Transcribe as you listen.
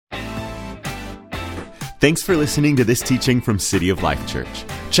Thanks for listening to this teaching from City of Life Church.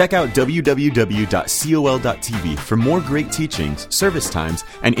 Check out www.col.tv for more great teachings, service times,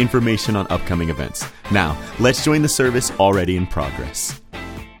 and information on upcoming events. Now, let's join the service already in progress.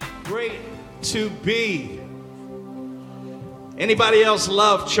 Great to be. Anybody else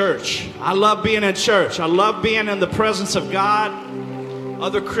love church? I love being in church. I love being in the presence of God,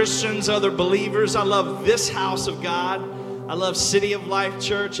 other Christians, other believers. I love this house of God. I love City of Life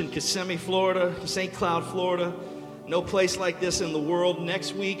Church in Kissimmee, Florida, St. Cloud, Florida. No place like this in the world.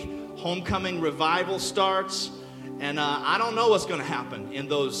 Next week, Homecoming Revival starts. And I don't know what's going to happen in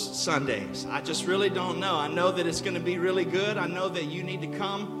those Sundays. I just really don't know. I know that it's going to be really good. I know that you need to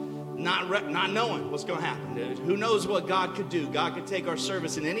come not knowing what's going to happen. Who knows what God could do? God could take our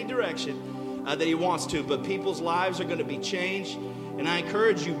service in any direction that he wants to. But people's lives are going to be changed. And I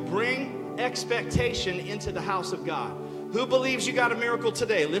encourage you, bring expectation into the house of God. Who believes you got a miracle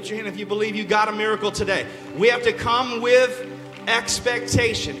today? Lift your hand if you believe you got a miracle today. We have to come with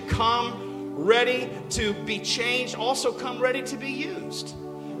expectation. Come ready to be changed. Also come ready to be used.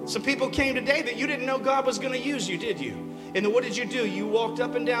 Some people came today that you didn't know God was going to use you, did you? And then what did you do? You walked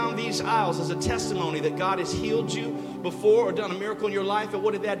up and down these aisles as a testimony that God has healed you before or done a miracle in your life. And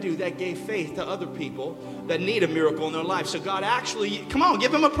what did that do? That gave faith to other people that need a miracle in their life. So God actually, come on,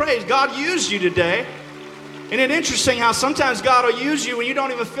 give him a praise. God used you today. Isn't it interesting how sometimes God will use you when you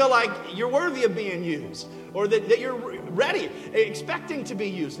don't even feel like you're worthy of being used or that you're ready, expecting to be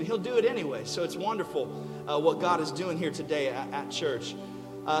used, and he'll do it anyway. So it's wonderful what God is doing here today at church.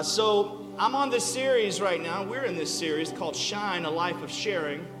 So I'm on this series right now. We're in this series called Shine, A Life of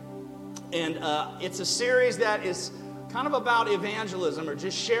Sharing. And it's a series that is kind of about evangelism or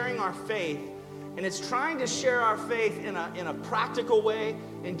just sharing our faith. And it's trying to share our faith in a practical way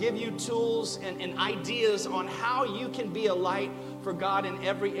and give you tools and ideas on how you can be a light for God in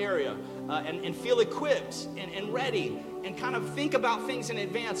every area and feel equipped and ready and kind of think about things in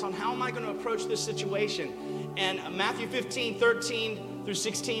advance on how am I going to approach this situation. And Matthew 15, 13 through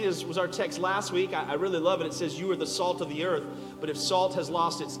 16 was our text last week. I really love it. It says, you are the salt of the earth, but if salt has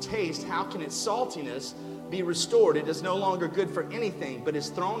lost its taste, how can its saltiness be restored? It is no longer good for anything, but is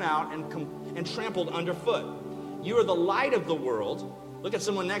thrown out and trampled underfoot. You are the light of the world. Look at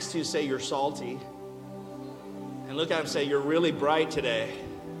someone next to you, say you're salty. And look at him, say you're really bright today.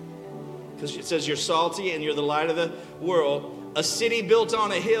 Because it says you're salty and you're the light of the world. A city built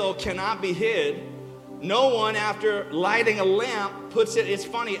on a hill cannot be hid. No one, after lighting a lamp, puts it. It's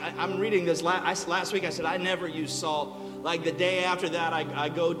funny, I'm reading this. Last week I said I never use salt. Like the day after that, I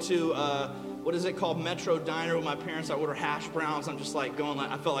go to what is it called? Metro Diner with my parents. I order hash browns. I'm just like going,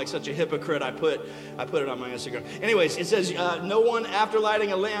 I felt like such a hypocrite. I put it on my Instagram. Anyways, it says, no one after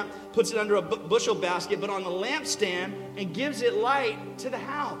lighting a lamp puts it under a bushel basket, but on the lampstand and gives it light to the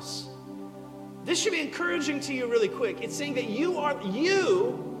house. This should be encouraging to you really quick. It's saying that you are, put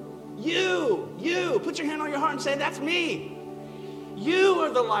your hand on your heart and say, that's me. You are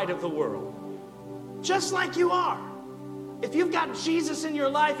the light of the world. Just like you are. If you've got Jesus in your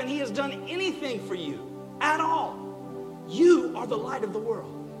life and he has done anything for you at all, you are the light of the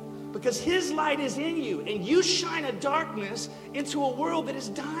world because his light is in you and you shine a darkness into a world that is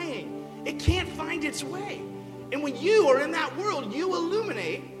dying. It can't find its way. And when you are in that world, you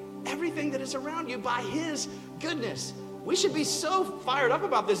illuminate everything that is around you by his goodness. We should be so fired up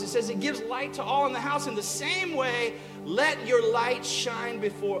about this. It says it gives light to all in the house. In the same way, let your light shine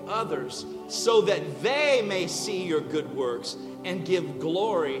before others so that they may see your good works and give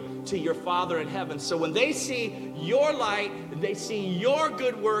glory to your Father in heaven. So when they see your light, they see your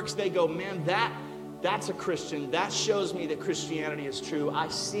good works, they go, man, that's a Christian. That shows me that Christianity is true. I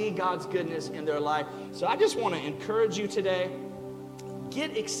see God's goodness in their life. So I just want to encourage you today.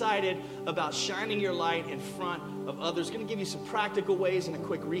 Get excited about shining your light in front of others. I'm going to give you some practical ways and a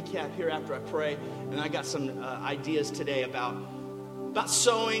quick recap here after I pray. And I got some ideas today about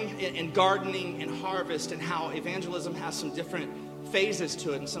sowing and gardening and harvest and how evangelism has some different phases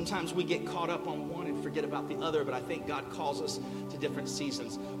to it. And sometimes we get caught up on one and forget about the other. But I think God calls us to different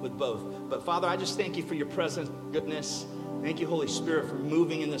seasons with both. But Father, I just thank you for your presence, goodness. Thank you, Holy Spirit, for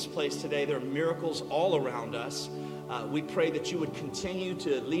moving in this place today. There are miracles all around us. We pray that you would continue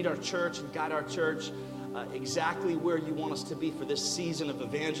to lead our church and guide our church exactly where you want us to be for this season of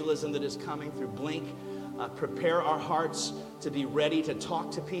evangelism that is coming through Blink. Prepare our hearts to be ready to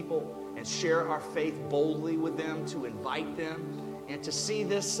talk to people and share our faith boldly with them, to invite them, and to see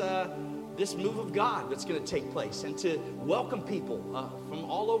this move of God that's going to take place, and to welcome people from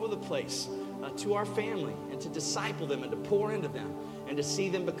all over the place to our family, and to disciple them and to pour into them, and to see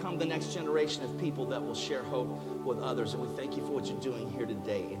them become the next generation of people that will share hope with others. And we thank you for what you're doing here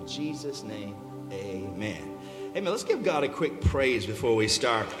today. In Jesus' name, Amen. Amen. Let's give God a quick praise before we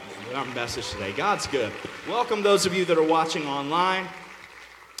start our message today. God's good. Welcome those of you that are watching online.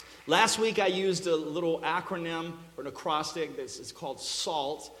 Last week I used a little acronym or an acrostic. This is called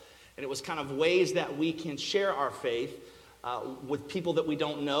SALT, and it was kind of ways that we can share our faith with people that we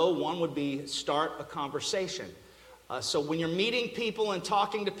don't know. One would be start a conversation. So when you're meeting people and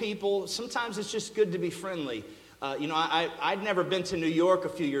talking to people, sometimes it's just good to be friendly. I'd never been to New York a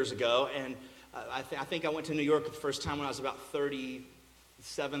few years ago, and I think I went to New York the first time when I was about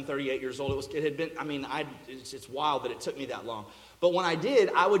 37, 38 years old. It's wild that it took me that long. But when I did,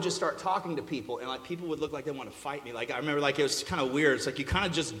 I would just start talking to people, and like people would look like they want to fight me. Like I remember, like it was kind of weird. It's like you kind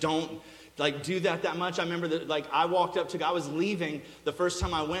of just don't like do that much. I remember that like I was leaving the first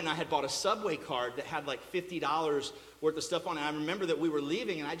time I went, and I had bought a Subway card that had like $50 worth of stuff on it. I remember that we were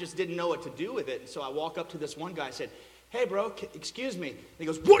leaving, and I just didn't know what to do with it. And so I walk up to this one guy, I said, "Hey, bro, excuse me." And he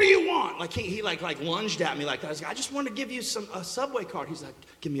goes, "What do you want?" Like he lunged at me like that. I was like, "I just wanted to give you a Subway card." He's like,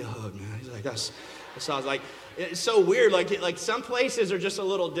 "Give me a hug, man." He's like, "That's." So I was like, it's so weird. Like some places are just a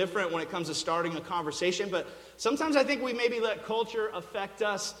little different when it comes to starting a conversation. But sometimes I think we maybe let culture affect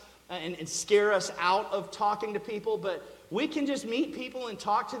us and scare us out of talking to people. But we can just meet people and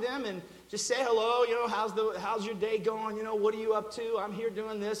talk to them and just say hello. How's your day going? What are you up to? I'm here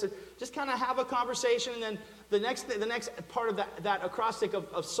doing this. And just kind of have a conversation. And then the next part of that acrostic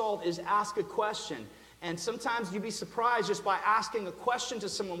of SALT is ask a question. And sometimes you'd be surprised just by asking a question to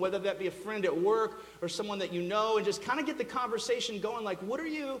someone, whether that be a friend at work or someone that you know, and just kind of get the conversation going. Like, what are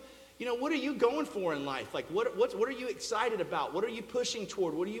you going for in life? Like, what are you excited about? What are you pushing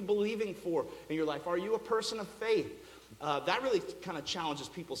toward? What are you believing for in your life? Are you a person of faith? That really kind of challenges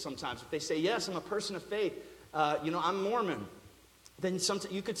people sometimes. If they say, yes, I'm a person of faith, I'm Mormon, then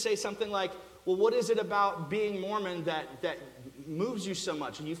you could say something like, well, what is it about being Mormon that moves you so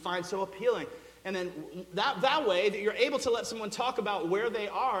much and you find so appealing? And then that way that you're able to let someone talk about where they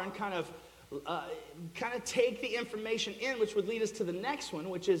are and kind of take the information in, which would lead us to the next one,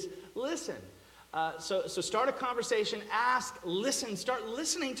 which is listen. So start a conversation, ask, listen, start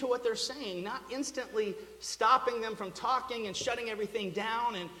listening to what they're saying, not instantly stopping them from talking and shutting everything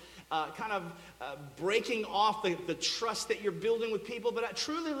down and breaking off the trust that you're building with people, but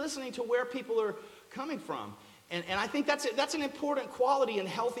truly listening to where people are coming from. And I think that's an important quality in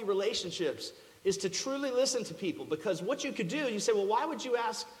healthy relationships, is to truly listen to people. Because what you could do, you say, well, why would you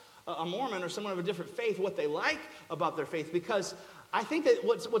ask a Mormon or someone of a different faith what they like about their faith? Because I think that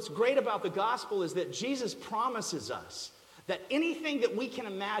what's great about the gospel is that Jesus promises us that anything that we can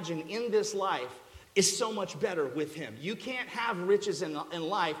imagine in this life is so much better with him. You can't have riches in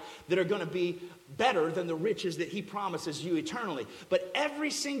life that are going to be better than the riches that he promises you eternally. But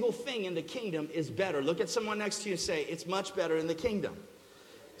every single thing in the kingdom is better. Look at someone next to you and say, it's much better in the kingdom.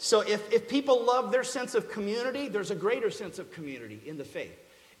 So if people love their sense of community, there's a greater sense of community in the faith.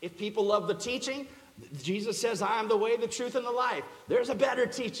 If people love the teaching, Jesus says, I am the way, the truth, and the life. There's a better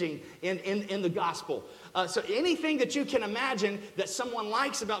teaching in the gospel. So anything that you can imagine that someone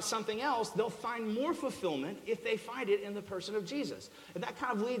likes about something else, they'll find more fulfillment if they find it in the person of Jesus. And that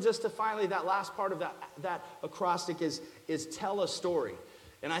kind of leads us to finally that last part of that acrostic is tell a story.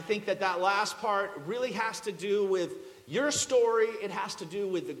 And I think that last part really has to do with your story. It has to do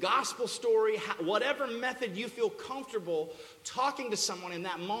with the gospel story. Whatever method you feel comfortable talking to someone in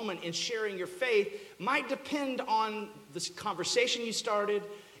that moment and sharing your faith might depend on this conversation you started.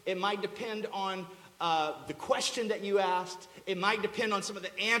 It might depend on the question that you asked. It might depend on some of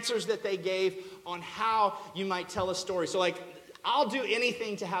the answers that they gave on how you might tell a story. So I'll do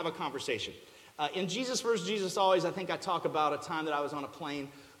anything to have a conversation. In Jesus vs. Jesus Always, I think I talk about a time that I was on a plane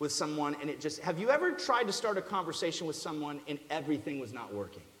with someone and have you ever tried to start a conversation with someone and everything was not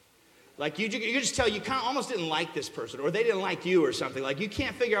working? Like you just tell you kind of almost didn't like this person or they didn't like you or something. Like you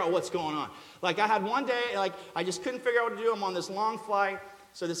can't figure out what's going on. Like I had one day, I just couldn't figure out what to do. I'm on this long flight.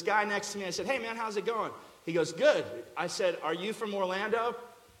 So this guy next to me, I said, hey man, how's it going? He goes, good. I said, are you from Orlando?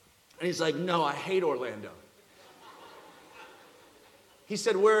 And he's like, no, I hate Orlando. He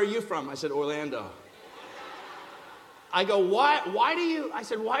said, where are you from? I said, Orlando. I go, why do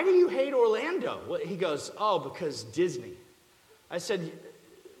you hate Orlando? Well, he goes, oh, because Disney. I said,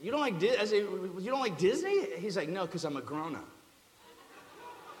 you don't like Disney? He's like, no, because I'm a grown-up.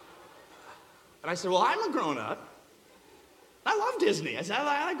 And I said, well, I'm a grown-up. I love Disney. I said,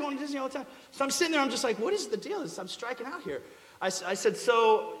 I like going to Disney all the time. So I'm sitting there, I'm just like, what is the deal? I'm striking out here. I said,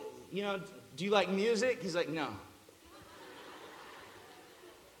 so, do you like music? He's like, no.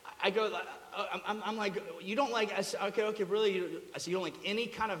 I go, I'm like, you don't like, I said, okay, really? I said, you don't like any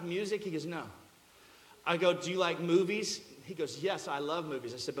kind of music? He goes, no. I go, do you like movies? he goes, yes, I love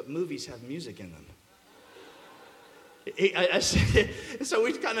movies. I said, but movies have music in them. So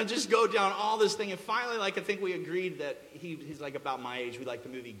we kind of just go down all this thing, and finally, like, I think we agreed that he's like about my age. We like the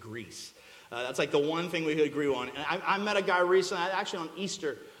movie Grease. That's like the one thing we could agree on. And I met a guy recently, actually on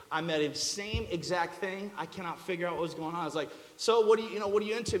Easter. I met him, same exact thing. I cannot figure out what was going on. I was like, so what are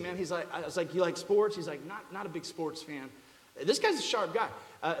you into, man? I was like, you like sports? He's like, not a big sports fan. This guy's a sharp guy.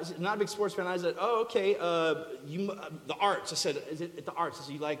 Not a big sports fan. I said, oh, okay. The arts. I said, is it the arts? I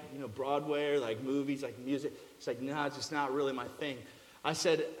said, you like, Broadway or like movies, like music? He's like, no, it's just not really my thing. I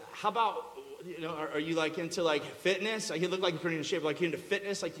said, how about, are you like into like fitness? Like, he looked like he's pretty in shape. Like, you into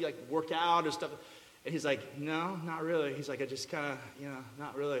fitness? Like, you like work out or stuff? And he's like, no, not really. He's like, I just kind of,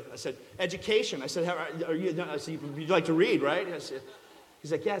 not really. I said, education. I said, are you? I said, you like to read, right? I said,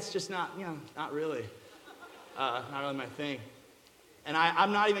 he's like, yeah, it's just not, not really. Not really my thing. And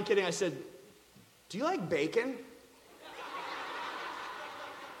I'm not even kidding. I said, do you like bacon?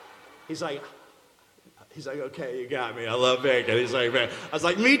 He's like, okay, you got me. I love bacon. He's like, man. I was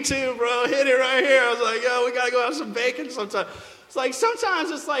like, me too, bro. Hit it right here. I was like, yo, we got to go have some bacon sometime. It's like,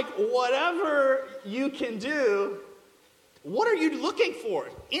 sometimes it's like, whatever you can do, what are you looking for?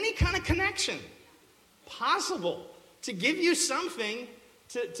 Any kind of connection possible to give you something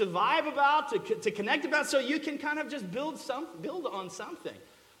to vibe about, to connect about, so you can kind of just build on something.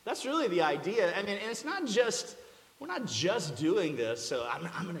 That's really the idea. I mean, and it's not just, we're not just doing this, so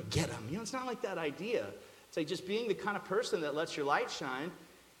I'm going to get them. It's not like that idea. It's like just being the kind of person that lets your light shine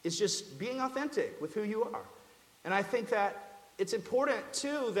is just being authentic with who you are. And I think that it's important,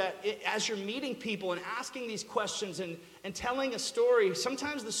 too, that as you're meeting people and asking these questions and telling a story,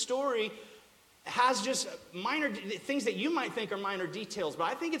 sometimes the story has just minor things that you might think are minor details, but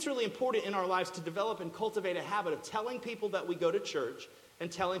I think it's really important in our lives to develop and cultivate a habit of telling people that we go to church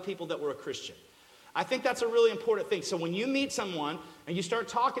and telling people that we're a Christian. I think that's a really important thing. So when you meet someone and you start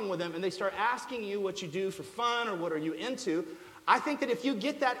talking with them and they start asking you what you do for fun or what are you into, I think that if you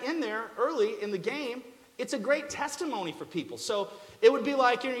get that in there early in the game, it's a great testimony for people. So it would be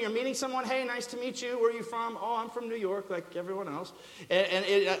like, you're meeting someone, hey, nice to meet you. Where are you from? Oh, I'm from New York, like everyone else.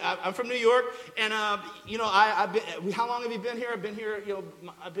 I'm from New York, and I've been. How long have you been here? I've been here.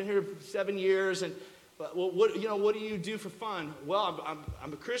 I've been here 7 years, and what do you do for fun? Well,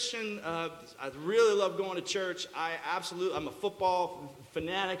 I'm a Christian. I really love going to church. I'm a football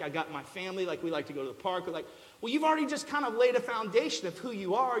fanatic. I got my family. Like, we like to go to the park. Well, you've already just kind of laid a foundation of who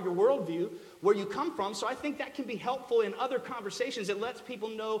you are, your worldview, where you come from. So I think that can be helpful in other conversations. It lets people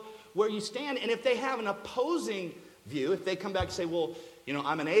know where you stand. And if they have an opposing view, if they come back and say, well,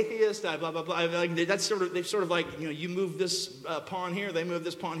 I'm an atheist, blah, blah, blah. That's sort of like, you move this pawn here, they move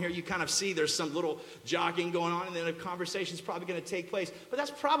this pawn here. You kind of see there's some little jockeying going on, and then a conversation's probably going to take place. But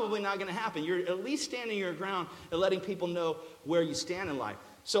that's probably not going to happen. You're at least standing your ground and letting people know where you stand in life.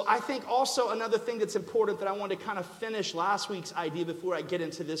 So I think also another thing that's important that I want to kind of finish last week's idea before I get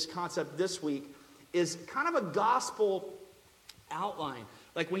into this concept this week is kind of a gospel outline.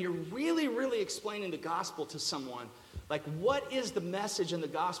 Like, when you're really, really explaining the gospel to someone, like, what is the message in the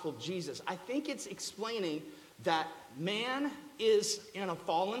gospel of Jesus? I think it's explaining that man is in a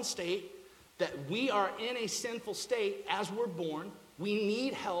fallen state, that we are in a sinful state as we're born. We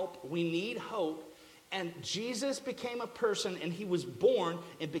need help. We need hope. And Jesus became a person, and he was born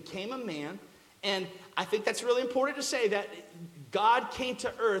and became a man. And I think that's really important to say, that God came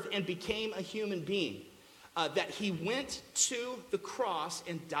to earth and became a human being. That he went to the cross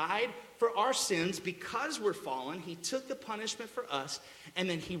and died for our sins because we're fallen. He took the punishment for us, and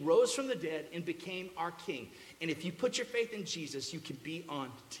then he rose from the dead and became our king. And if you put your faith in Jesus, you can be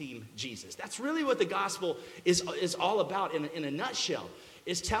on Team Jesus. That's really what the gospel is all about in a nutshell.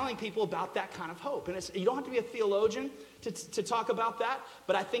 Is telling people about that kind of hope. And you don't have to be a theologian to talk about that,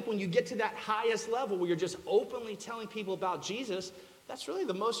 but I think when you get to that highest level where you're just openly telling people about Jesus, that's really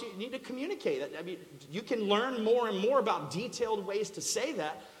the most you need to communicate. I mean, you can learn more and more about detailed ways to say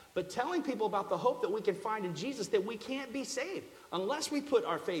that, but telling people about the hope that we can find in Jesus, that we can't be saved unless we put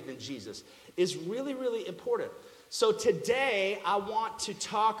our faith in Jesus, is really, really important. So today, I want to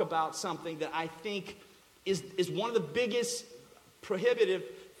talk about something that I think is one of the biggest prohibitive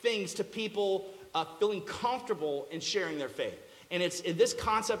things to people feeling comfortable in sharing their faith. And this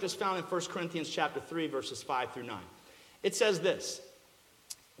concept is found in 1 Corinthians chapter 3, verses 5 through 9. It says this: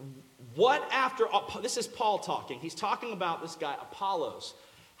 this is Paul talking. He's talking about this guy, Apollos,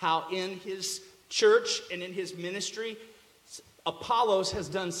 how in his church and in his ministry, Apollos has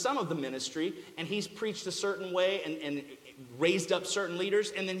done some of the ministry, and he's preached a certain way and raised up certain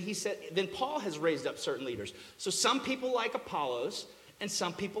leaders, and then Paul has raised up certain leaders. So some people like Apollos, and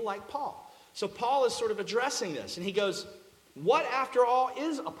some people like Paul. So Paul is sort of addressing this, and he goes, What, after all,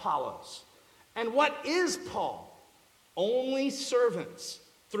 is Apollos? And what is Paul? Only servants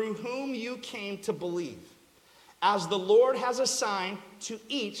through whom you came to believe, as the Lord has assigned to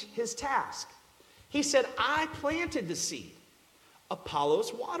each his task. He said, I planted the seed.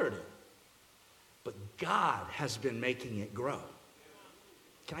 Apollos watered it. But God has been making it grow.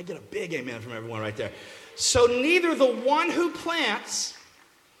 Can I get a big amen from everyone right there? So neither the one who plants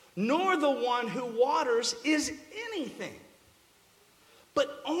nor the one who waters is anything,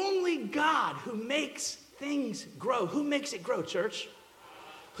 but only God who makes things grow. Who makes it grow, church?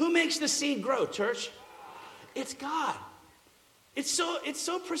 Who makes the seed grow, church? It's God. It's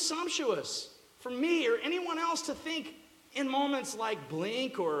so presumptuous for me or anyone else to think in moments like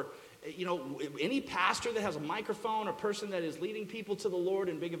Blink or any pastor that has a microphone or person that is leading people to the Lord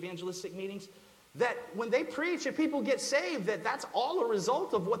in big evangelistic meetings, that when they preach and people get saved, that's all a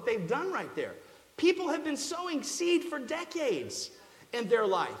result of what they've done right there. People have been sowing seed for decades in their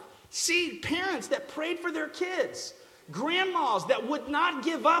life. Seed parents that prayed for their kids. Grandmas that would not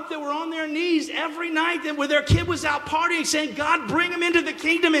give up, that were on their knees every night when their kid was out partying saying, God, bring them into the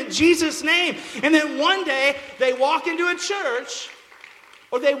kingdom in Jesus' name. And then one day they walk into a church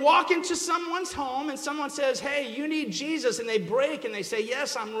or they walk into someone's home and someone says, hey, you need Jesus. And they break and they say,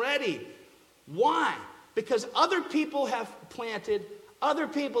 yes, I'm ready. Why? Because other people have planted, other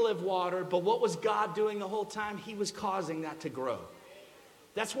people have watered, but what was God doing the whole time? He was causing that to grow.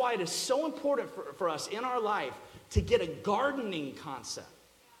 That's why it is so important for us in our life to get a gardening concept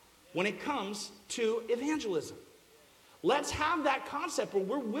when it comes to evangelism. Let's have that concept where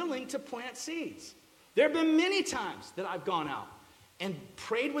we're willing to plant seeds. There have been many times that I've gone out and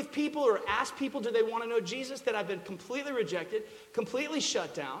prayed with people or asked people, do they want to know Jesus, that I've been completely rejected, completely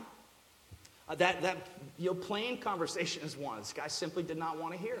shut down. Plain conversation is one. This guy simply did not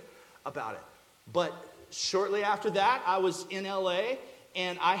want to hear about it. But shortly after that, I was in LA,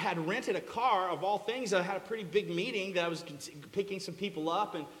 and I had rented a car, of all things. I had a pretty big meeting that I was picking some people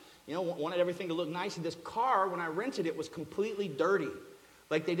up and, wanted everything to look nice. And this car, when I rented it, was completely dirty.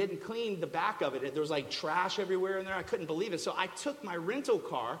 Like they didn't clean the back of it. There was like trash everywhere in there. I couldn't believe it. So I took my rental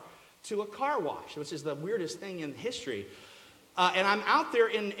car to a car wash, which is the weirdest thing in history. And I'm out there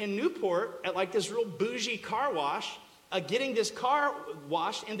in Newport at like this real bougie car wash, getting this car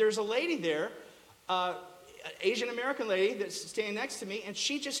washed. And there's a lady there, Asian American lady that's standing next to me, and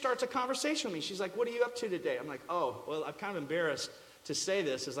she just starts a conversation with me. She's like, what are you up to today? I'm like, oh, well, I'm kind of embarrassed to say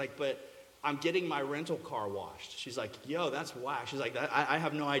this. It's like, but I'm getting my rental car washed. She's like, yo, that's whack. She's like, I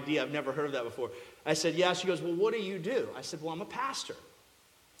have no idea. I've never heard of that before. I said, yeah. She goes, well, what do you do? I said, well, I'm a pastor.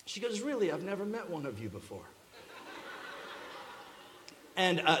 She goes, really? I've never met one of you before.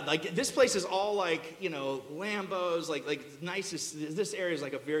 And this place is all like, Lambos, like nicest. This area is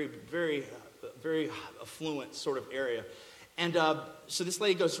like a very, very, very affluent sort of area. And so this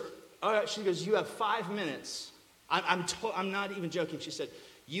lady goes, all right, she goes, you have 5 minutes. I'm not even joking. She said,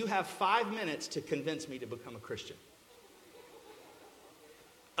 you have 5 minutes to convince me to become a Christian.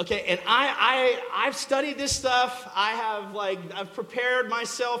 Okay, and I've studied this stuff. I've prepared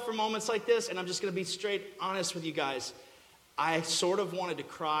myself for moments like this, and I'm just going to be straight honest with you guys. I sort of wanted to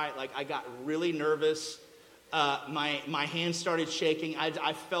cry. Like, I got really nervous. My hands started shaking. I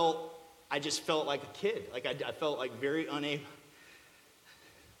just felt like a kid. Like, I felt like very unable.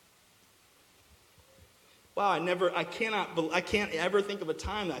 Wow, I can't ever think of a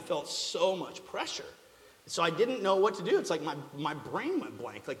time that I felt so much pressure. So I didn't know what to do. It's like my brain went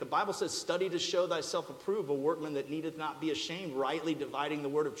blank. Like the Bible says, study to show thyself approved, a workman that needeth not be ashamed, rightly dividing the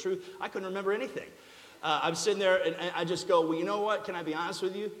word of truth. I couldn't remember anything. I'm sitting there and I just go, well, you know what? Can I be honest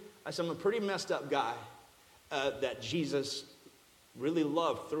with you? I said, I'm a pretty messed up guy that Jesus really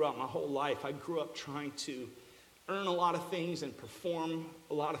loved throughout my whole life. I grew up trying to earn a lot of things and perform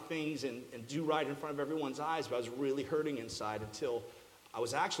a lot of things and do right in front of everyone's eyes, but I was really hurting inside until I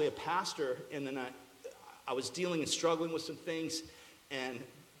was actually a pastor, and then I was dealing and struggling with some things and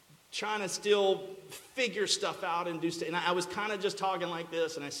trying to still figure stuff out and do stuff. And I was kind of just talking like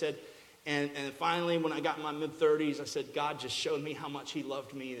this, and I said, and finally when I got in my mid-30s, I said, God just showed me how much he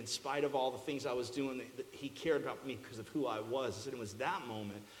loved me, and in spite of all the things I was doing, that he cared about me because of who I was. I said, it was that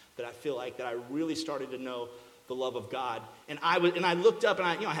moment that I feel like that I really started to know the love of God. And I looked up, and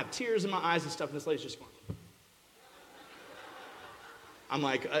I have tears in my eyes and stuff, and this lady's just going. I'm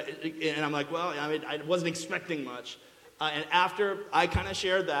like, well, I wasn't expecting much. And after I kind of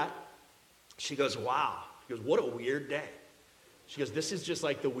shared that, she goes, wow. She goes, what a weird day. She goes, this is just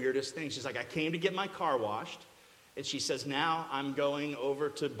like the weirdest thing. She's like, I came to get my car washed. And she says, now I'm going over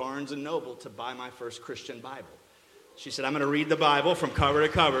to Barnes & Noble to buy my first Christian Bible. She said, I'm going to read the Bible from cover to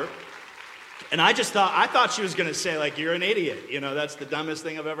cover. And I thought she was going to say, like, you're an idiot. You know, that's the dumbest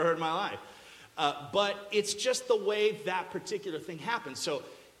thing I've ever heard in my life. But it's just the way that particular thing happened. So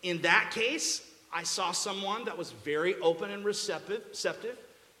in that case, I saw someone that was very open and receptive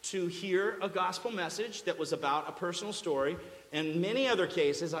to hear a gospel message that was about a personal story. And many other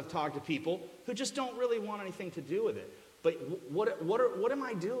cases, I've talked to people who just don't really want anything to do with it. But what am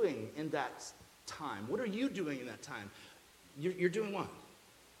I doing in that time? What are you doing in that time? You're doing what?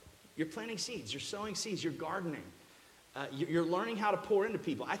 You're planting seeds. You're sowing seeds. You're gardening. You're learning how to pour into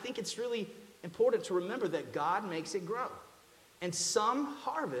people. I think it's really important to remember that God makes it grow. And some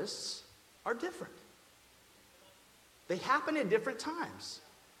harvests are different. They happen at different times.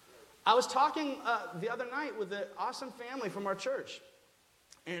 I was talking the other night with an awesome family from our church.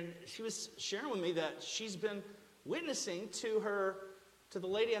 And she was sharing with me that she's been witnessing to the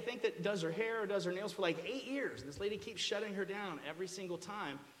lady, I think, that does her hair or does her nails for like 8 years. This lady keeps shutting her down every single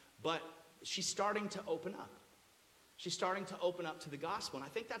time. But she's starting to open up. She's starting to open up to the gospel. And I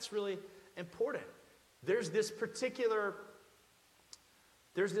think that's really important. This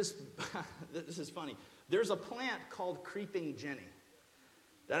is funny. There's a plant called Creeping Jenny.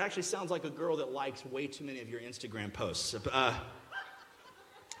 That actually sounds like a girl that likes way too many of your Instagram posts.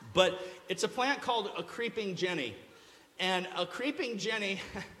 But it's a plant called a Creeping Jenny. And a Creeping Jenny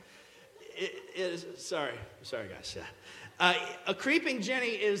is, sorry guys. A Creeping Jenny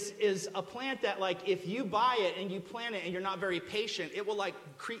is a plant that, like, if you buy it and you plant it and you're not very patient, it will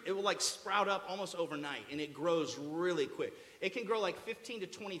sprout up almost overnight, and it grows really quick. It can grow like 15 to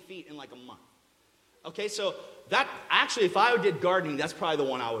 20 feet in like a month. Okay, so that actually, if I did gardening, that's probably the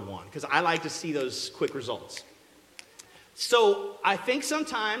one I would want, because I like to see those quick results. So I think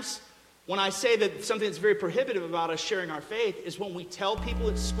sometimes when I say that something that's very prohibitive about us sharing our faith is when we tell people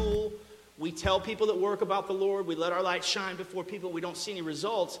at school, we tell people that work about the Lord, we let our light shine before people, we don't see any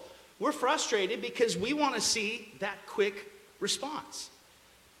results. We're frustrated because we want to see that quick response.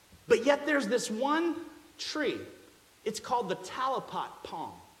 But yet there's this one tree. It's called the Talipot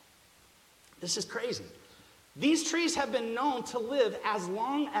palm. This is crazy. These trees have been known to live as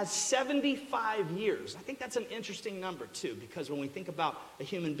long as 75 years. I think that's an interesting number too, because when we think about a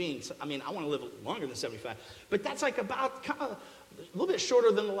human being, I mean, I want to live longer than 75, but that's like about kind of a little bit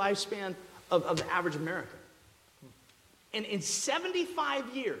shorter than the lifespan of the average American. And in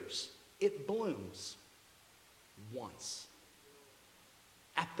 75 years, it blooms once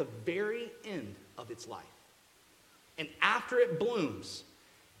at the very end of its life. And after it blooms,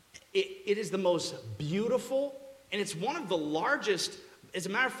 it is the most beautiful, and it's one of the largest. As a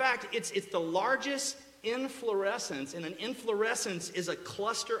matter of fact, it's the largest inflorescence, and an inflorescence is a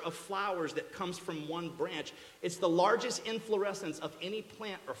cluster of flowers that comes from one branch. It's the largest inflorescence of any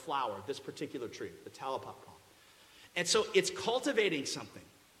plant or flower, this particular tree, the Talipot palm. And so it's cultivating something.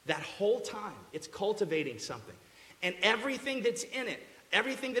 That whole time, it's cultivating something. And everything that's in it,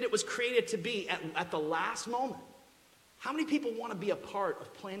 everything that it was created to be at the last moment. How many people want to be a part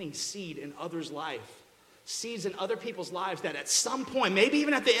of planting seed in others' life? Seeds in other people's lives that at some point, maybe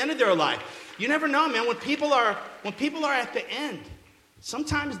even at the end of their life, you never know, man. When people are at the end,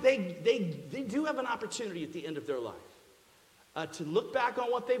 sometimes they do have an opportunity at the end of their life to look back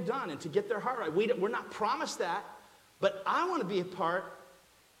on what they've done and to get their heart right. We're not promised that, but I want to be a part.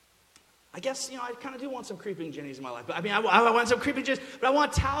 I guess, I kind of do want some creeping jennies in my life. But I mean, I want some creeping jennies, but I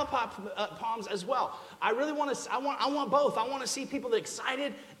want Talipot palms as well. I really want to, I want both. I want to see people that are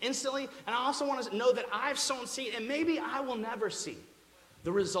excited instantly, and I also want to know that I've sown seed, and maybe I will never see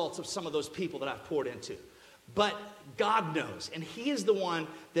the results of some of those people that I've poured into. But God knows, and He is the one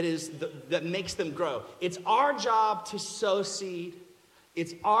that makes them grow. It's our job to sow seed.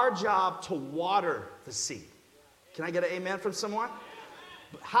 It's our job to water the seed. Can I get an amen from someone?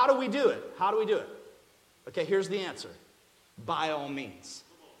 How do we do it? How do we do it? Okay, here's the answer. By all means.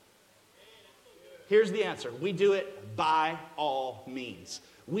 Here's the answer. We do it by all means.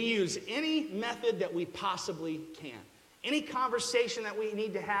 We use any method that we possibly can. Any conversation that we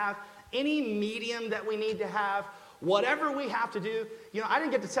need to have, any medium that we need to have, whatever we have to do. I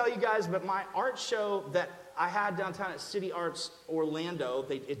didn't get to tell you guys, but my art show that I had downtown at City Arts Orlando,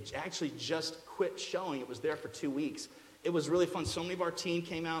 it actually just quit showing. It was there for 2 weeks. It was really fun. So many of our team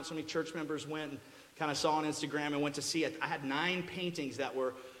came out. So many church members went and kind of saw on Instagram and went to see it. I had 9 paintings that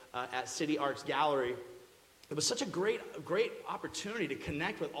were at City Arts Gallery. It was such a great opportunity to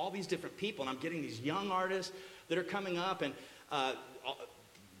connect with all these different people. And I'm getting these young artists that are coming up, and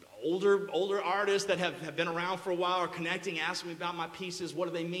older artists that have been around for a while are connecting, asking me about my pieces. What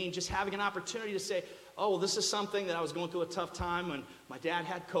do they mean? Just having an opportunity to say, oh, well, this is something that I was going through a tough time when my dad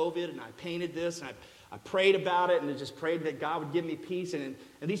had COVID, and I painted this, and I prayed about it, and I just prayed that God would give me peace. And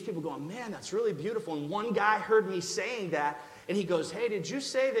these people going, man, that's really beautiful. And one guy heard me saying that, and he goes, hey, did you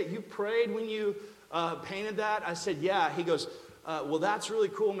say that you prayed when you painted that? I said, yeah. He goes, well, that's really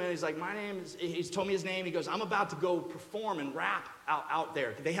cool, man. He's like, my name is, he's told me his name. He goes, I'm about to go perform and rap out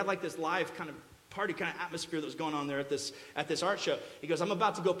there. They had like this live kind of party kind of atmosphere that was going on there at this art show. He goes, I'm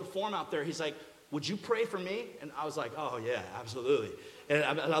about to go perform out there. He's like, would you pray for me? And I was like, oh, yeah, absolutely. And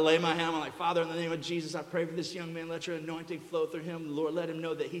I lay my hand, I'm like, Father, in the name of Jesus, I pray for this young man. Let your anointing flow through him. Lord, let him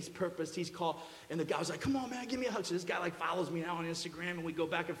know that he's purposed, he's called. And the guy was like, come on, man, give me a hug. So this guy like follows me now on Instagram, and we go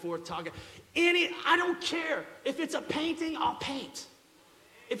back and forth talking. I don't care. If it's a painting, I'll paint.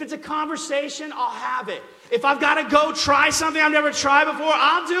 If it's a conversation, I'll have it. If I've got to go try something I've never tried before,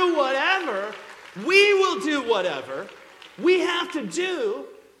 I'll do whatever. We will do whatever we have to do.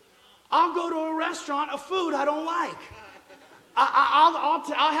 I'll go to a restaurant of food I don't like.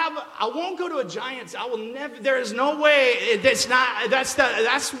 I won't go to a Giants. I will never. There is no way. That's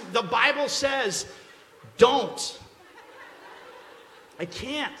the Bible says, don't. I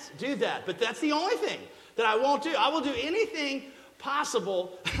can't do that. But that's the only thing that I won't do. I will do anything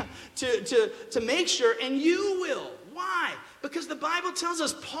possible to make sure, and you will. Why? Because the Bible tells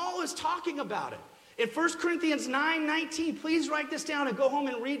us Paul is talking about it. In 1 Corinthians 9:19, please write this down and go home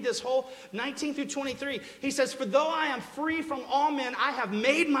and read this whole 19 through 23. He says, for though I am free from all men, I have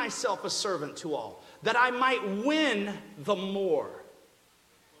made myself a servant to all, that I might win the more.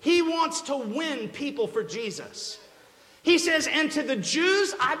 He wants to win people for Jesus. He says, and to the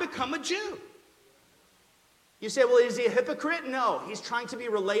Jews, I become a Jew. You say, well, is he a hypocrite? No, he's trying to be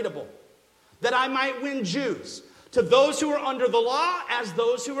relatable. That I might win Jews. To those who are under the law, as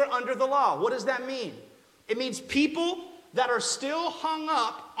those who are under the law. What does that mean? It means people that are still hung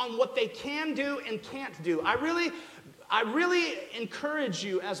up on what they can do and can't do. I really encourage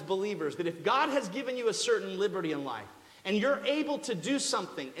you as believers that if God has given you a certain liberty in life, and you're able to do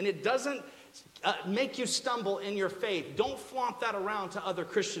something, and it doesn't make you stumble in your faith, don't flaunt that around to other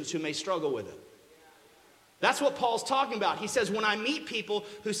Christians who may struggle with it. That's what Paul's talking about. He says, when I meet people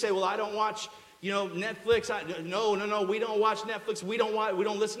who say, well, I don't watch Netflix. No, we don't watch Netflix. We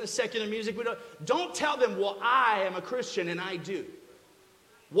don't listen to secular music. Don't tell them, well, I am a Christian and I do.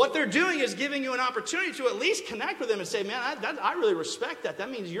 What they're doing is giving you an opportunity to at least connect with them and say, man, I really respect that.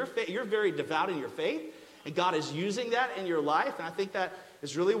 That means you're very devout in your faith, and God is using that in your life, and I think that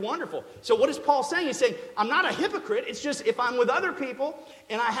is really wonderful. So what is Paul saying? He's saying, I'm not a hypocrite. It's just if I'm with other people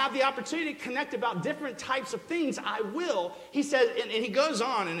and I have the opportunity to connect about different types of things, I will. He says, and he goes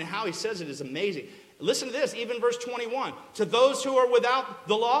on, and how he says it is amazing. Listen to this, even verse 21. To those who are without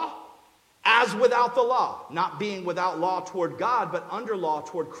the law, as without the law, not being without law toward God, but under law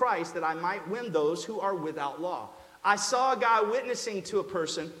toward Christ, that I might win those who are without law. I saw a guy witnessing to a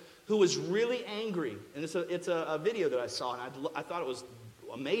person who was really angry. And it's a video that I saw, and I thought it was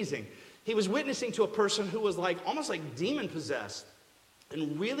amazing. He was witnessing to a person who was almost like demon possessed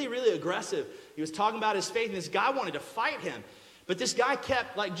and really, really aggressive. He was talking about his faith, and this guy wanted to fight him. But this guy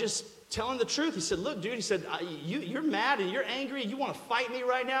kept just telling the truth. He said, look, dude, he said, you're mad and you're angry and you want to fight me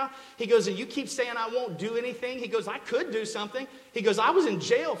right now? He goes, and you keep saying I won't do anything. He goes, I could do something. He goes, I was in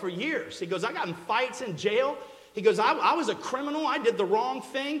jail for years. He goes, I got in fights in jail. He goes, I was a criminal. I did the wrong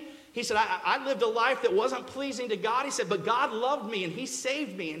thing. He said, I lived a life that wasn't pleasing to God. He said, but God loved me and he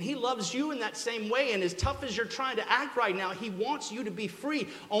saved me, and he loves you in that same way. And as tough as you're trying to act right now, he wants you to be free.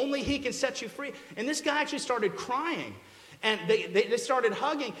 Only he can set you free. And this guy actually started crying, and they started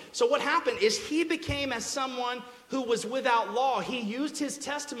hugging. So what happened is he became as someone who was without law. He used his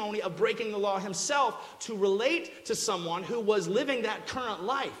testimony of breaking the law himself to relate to someone who was living that current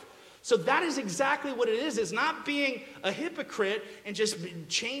life. So that is exactly what it is. It's not being a hypocrite and just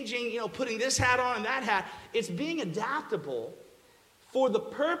changing, putting this hat on and that hat. It's being adaptable for the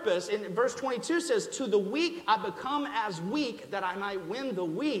purpose. And verse 22 says, to the weak I become as weak, that I might win the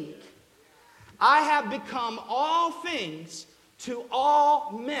weak. I have become all things to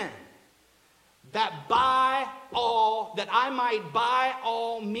all men, that I might by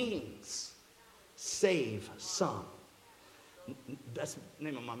all means save some. That's the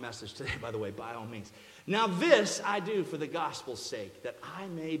name of my message today, by the way, by all means. Now this I do for the gospel's sake, that I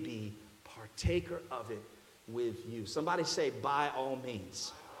may be partaker of it with you. Somebody say, by all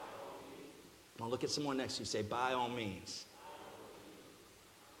means. I'll look at someone next to you, say, by all means.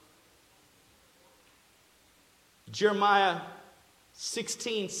 Jeremiah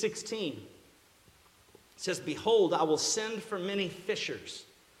 16:16 says, behold, I will send for many fishers,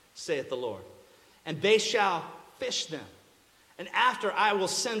 saith the Lord, and they shall fish them. And after I will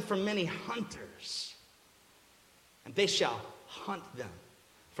send for many hunters, and they shall hunt them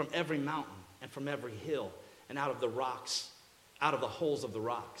from every mountain and from every hill, and out of the rocks, out of the holes of the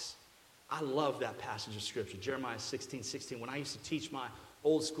rocks. I love that passage of Scripture, Jeremiah 16:16. When I used to teach my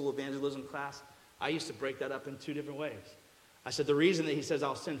old school evangelism class, I used to break that up in two different ways. I said the reason that he says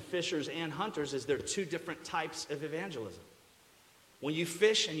I'll send fishers and hunters is there are two different types of evangelism. When you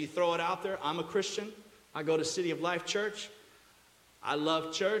fish and you throw it out there, I'm a Christian. I go to City of Life Church. I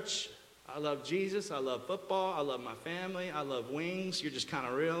love church. I love Jesus. I love football. I love my family. I love wings. You're just kind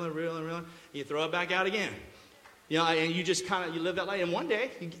of reeling. You throw it back out again. You know, and you just kind of, you live that life. And one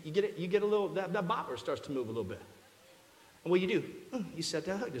day, you get a little, that bobber starts to move a little bit. And what do? You set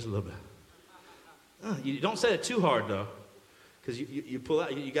that hook just a little bit. You don't set it too hard, though. Because you pull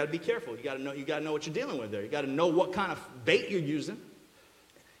out, you got to be careful. You got to know what you're dealing with there. You got to know what kind of bait you're using.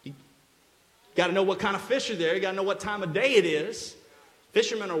 You got to know what kind of fish are there. You got to know what time of day it is.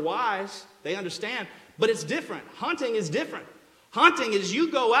 Fishermen are wise. They understand. But it's different. Hunting is different. Hunting is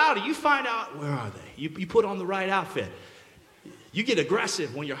you go out and you find out, where are they? You put on the right outfit. You get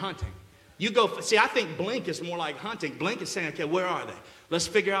aggressive when you're hunting. You go, see, I think Blink is more like hunting. Blink is saying, okay, where are they? Let's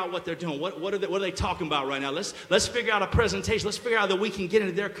figure out what they're doing. What are they talking about right now? Let's figure out a presentation. Let's figure out that we can get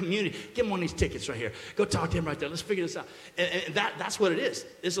into their community. Give them one of these tickets right here. Go talk to him right there. Let's figure this out. And that's what it is.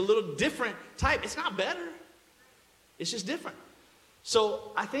 It's a little different type. It's not better. It's just different.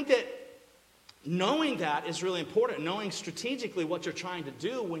 So I think that knowing that is really important. Knowing strategically what you're trying to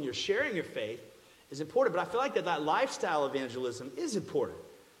do when you're sharing your faith is important. But I feel like that lifestyle evangelism is important.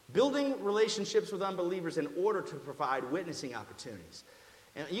 Building relationships with unbelievers in order to provide witnessing opportunities.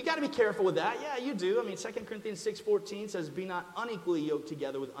 And you got to be careful with that. Yeah, you do. I mean, 2 Corinthians 6:14 says, be not unequally yoked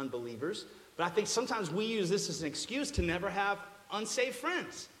together with unbelievers. But I think sometimes we use this as an excuse to never have unsaved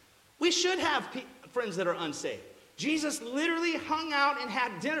friends. We should have friends that are unsaved. Jesus literally hung out and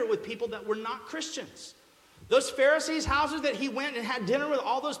had dinner with people that were not Christians. Those Pharisees' houses that he went and had dinner with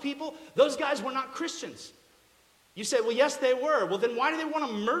all those people, those guys were not Christians. You say, well, yes, they were. Well, then why do they want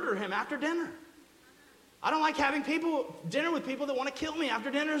to murder him after dinner? I don't like having dinner with people that want to kill me after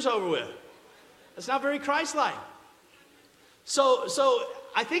dinner's over with. That's not very Christ-like. So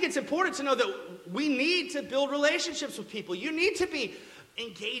I think it's important to know that we need to build relationships with people. You need to be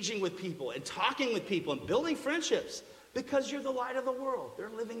engaging with people and talking with people and building friendships because you're the light of the world. They're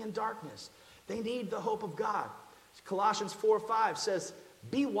living in darkness. They need the hope of God. Colossians 4:5 says,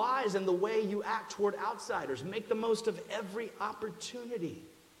 be wise in the way you act toward outsiders. Make the most of every opportunity.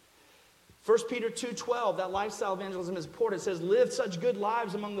 1 Peter 2:12, that lifestyle evangelism is important. It says, live such good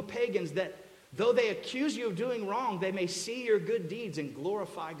lives among the pagans that though they accuse you of doing wrong, they may see your good deeds and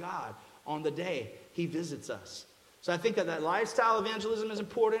glorify God on the day he visits us. So I think that lifestyle evangelism is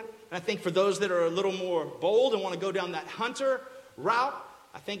important. And I think for those that are a little more bold and want to go down that hunter route,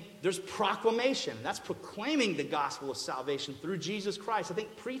 I think there's proclamation. That's proclaiming the gospel of salvation through Jesus Christ. I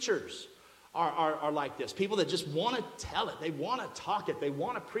think preachers are like this. People that just want to tell it. They want to talk it. They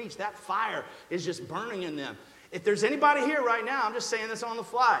want to preach. That fire is just burning in them. If there's anybody here right now, I'm just saying this on the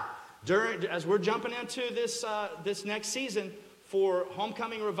fly. As we're jumping into this next season for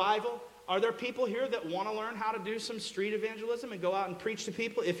Homecoming Revival, are there people here that want to learn how to do some street evangelism and go out and preach to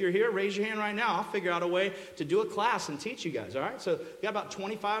people? If you're here, raise your hand right now. I'll figure out a way to do a class and teach you guys, all right? So we got about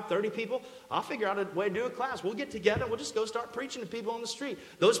 25, 30 people. I'll figure out a way to do a class. We'll get together. We'll just go start preaching to people on the street.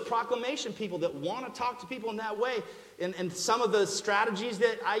 Those proclamation people that want to talk to people in that way, and some of the strategies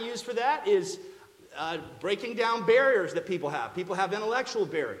that I use for that is breaking down barriers that people have. People have intellectual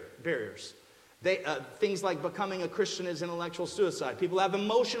barriers. Things like becoming a Christian is intellectual suicide. People have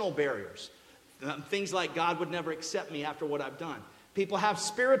emotional barriers. Things like God would never accept me after what I've done. People have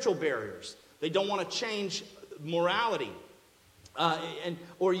spiritual barriers. They don't want to change morality.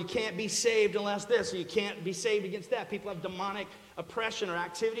 Or you can't be saved unless this, or you can't be saved against that. People have demonic oppression or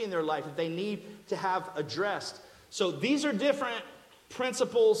activity in their life that they need to have addressed. So these are different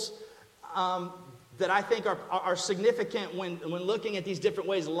principles that I think are significant when looking at these different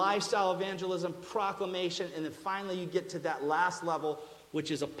ways: lifestyle evangelism, proclamation, and then finally you get to that last level, which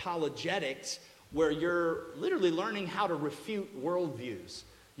is apologetics, where you're literally learning how to refute worldviews.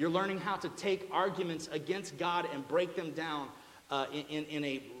 You're learning how to take arguments against God and break them down in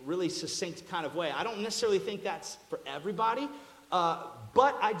a really succinct kind of way. I don't necessarily think that's for everybody,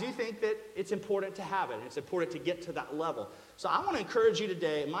 but I do think that it's important to have it. It's important to get to that level. So I want to encourage you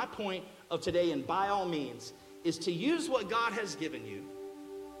today. My point of today, and by all means, is to use what God has given you.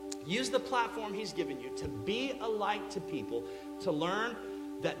 Use the platform he's given you to be a light to people, to learn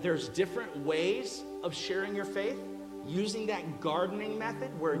that there's different ways of sharing your faith, using that gardening method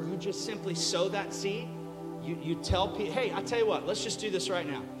where you just simply sow that seed. You tell people, hey, I tell you what, let's just do this right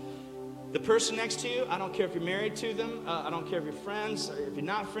now. The person next to you, I don't care if you're married to them, I don't care if you're friends, if you're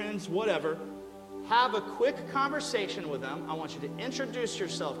not friends, whatever. Have a quick conversation with them. I want you to introduce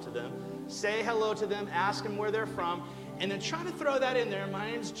yourself to them. Say hello to them. Ask them where they're from. And then try to throw that in there.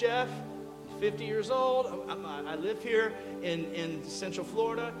 My name's Jeff. I'm 50 years old. I live here in Central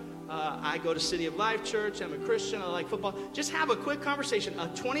Florida. I go to City of Life Church. I'm a Christian. I like football. Just have a quick conversation, a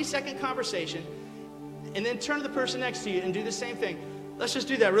 20-second conversation, and then turn to the person next to you and do the same thing. Let's just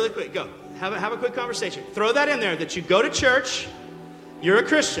do that really quick. Go. Have a quick conversation. Throw that in there that you go to church. You're a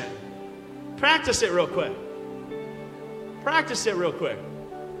Christian. Practice it real quick. Practice it real quick.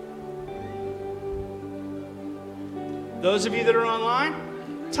 Those of you that are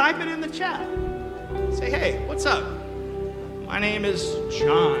online, type it in the chat. Say, hey, what's up? My name is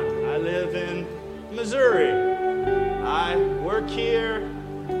John. I live in Missouri. I work here.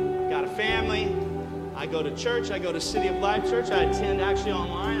 I've got a family. I go to church. I go to City of Life Church. I attend actually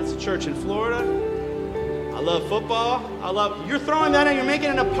online. It's a church in Florida. I love football. You're throwing that in. You're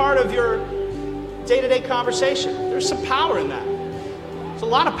making it a part of your day-to-day conversation. There's some power in that. There's a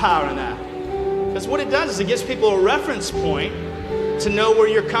lot of power in that. Because what it does is it gives people a reference point to know where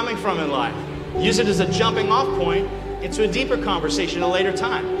you're coming from in life. Use it as a jumping off point into a deeper conversation at a later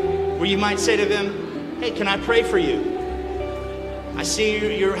time, where you might say to them, hey, can I pray for you? I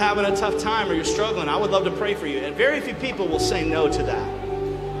see you're having a tough time or you're struggling. I would love to pray for you. And very few people will say no to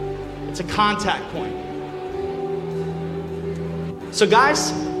that. It's a contact point. So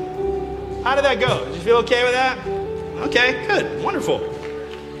guys, how did that go? Did you feel okay with that? Okay, good, wonderful.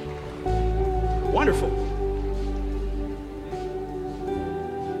 Wonderful.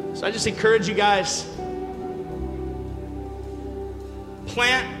 So I just encourage you guys,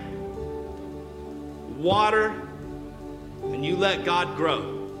 plant, water, and you let God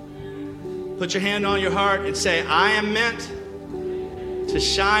grow. Put your hand on your heart and say, I am meant to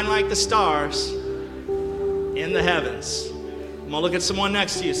shine like the stars in the heavens. I'm going to look at someone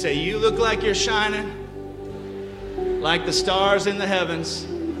next to you and say, you look like you're shining like the stars in the heavens.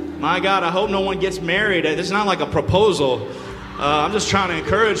 My God, I hope no one gets married. This is not like a proposal. I'm just trying to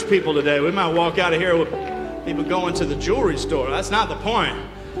encourage people today. We might walk out of here with people going to the jewelry store. That's not the point.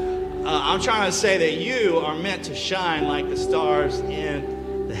 I'm trying to say that you are meant to shine like the stars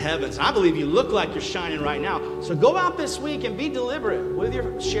in the heavens. I believe you look like you're shining right now. So go out this week and be deliberate with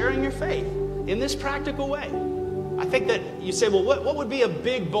your sharing your faith in this practical way. I think that you say, well, what would be a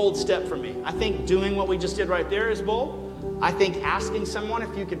big, bold step for me? I think doing what we just did right there is bold. I think asking someone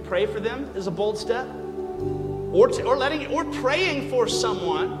if you could pray for them is a bold step. Or praying for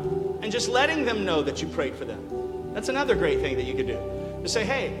someone and just letting them know that you prayed for them. That's another great thing that you could do. To say,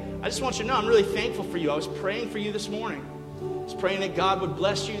 hey, I just want you to know I'm really thankful for you. I was praying for you this morning. I was praying that God would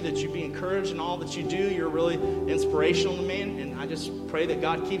bless you, that you'd be encouraged in all that you do. You're really inspirational to me, and I just pray that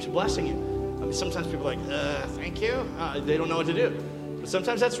God keeps blessing you. I mean, sometimes people are like, thank you. They don't know what to do. But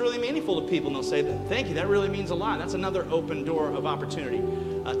sometimes that's really meaningful to people, and they'll say, thank you, that really means a lot. That's another open door of opportunity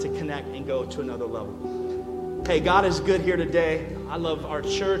to connect and go to another level. Hey, God is good here today. I love our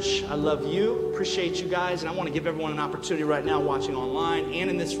church. I love you. Appreciate you guys. And I want to give everyone an opportunity right now watching online and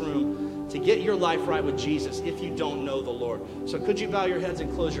in this room to get your life right with Jesus if you don't know the Lord. So could you bow your heads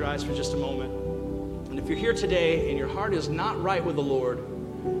and close your eyes for just a moment? And if you're here today and your heart is not right with the Lord,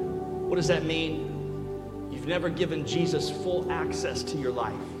 what does that mean? You've never given Jesus full access to your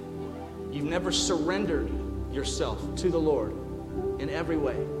life. You've never surrendered yourself to the Lord in every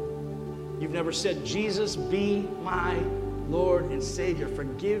way. You've never said, Jesus, be my Lord and Savior.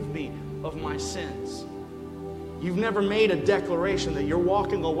 Forgive me of my sins. You've never made a declaration that you're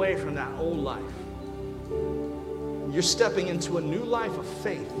walking away from that old life. You're stepping into a new life of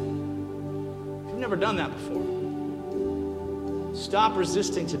faith. You've never done that before. Stop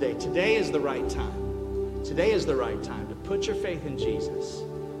resisting today. Today is the right time. Today is the right time to put your faith in Jesus.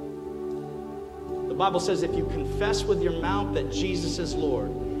 The Bible says if you confess with your mouth that Jesus is Lord,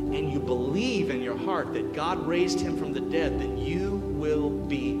 and you believe in your heart that God raised him from the dead, that you will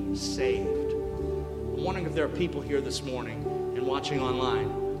be saved. I'm wondering if there are people here this morning and watching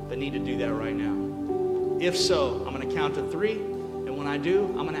online that need to do that right now. If so, I'm going to count to 3, and when I do,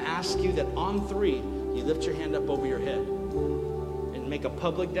 I'm going to ask you that on 3, you lift your hand up over your head and make a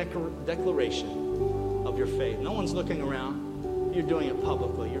public declaration of your faith. No one's looking around. You're doing it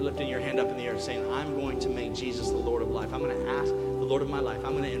publicly. You're lifting your hand up in the air saying, I'm going to make Jesus the Lord of life. I'm going to ask the Lord of my life.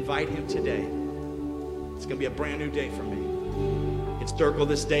 I'm going to invite him today. It's going to be a brand new day for me. Encircle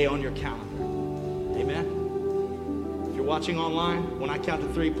this day on your calendar. Amen. If you're watching online, when I count to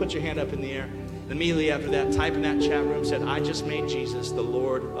 3, put your hand up in the air. And immediately after that, type in that chat room, said, I just made Jesus the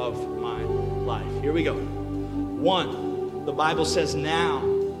Lord of my life. Here we go. 1, the Bible says now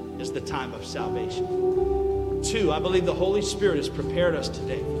is the time of salvation. 2, I believe the Holy Spirit has prepared us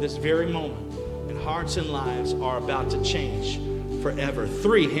today for this very moment, and hearts and lives are about to change forever.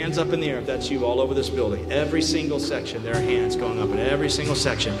 3, hands up in the air if that's you, all over this building. Every single section, there are hands going up in every single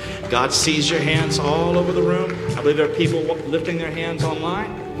section. God sees your hands all over the room. I believe there are people lifting their hands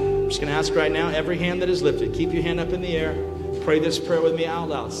online. I'm just going to ask right now, every hand that is lifted, keep your hand up in the air. Pray this prayer with me out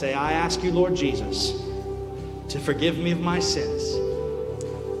loud. Say, I ask you, Lord Jesus, to forgive me of my sins.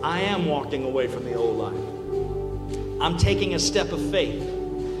 I am walking away from the old life. I'm taking a step of faith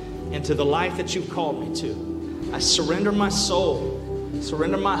into the life that you've called me to. I surrender my soul,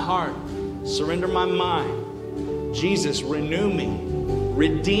 surrender my heart, surrender my mind. Jesus, renew me,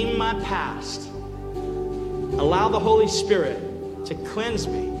 redeem my past. Allow the Holy Spirit to cleanse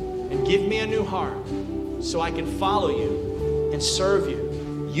me and give me a new heart so I can follow you and serve you.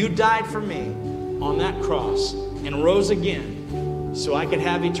 You died for me on that cross and rose again so I could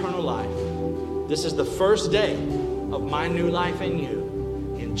have eternal life. This is the first day of my new life in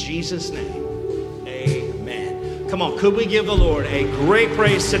you. In Jesus' name, amen. Come on, could we give the Lord a great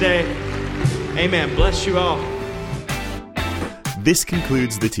praise today? Amen. Bless you all. This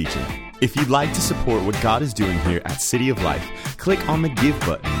concludes the teaching. If you'd like to support what God is doing here at City of Life, click on the Give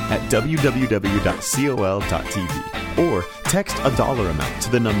button at www.col.tv or text a dollar amount to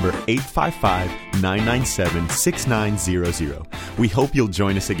the number 855-997-6900. We hope you'll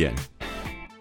join us again.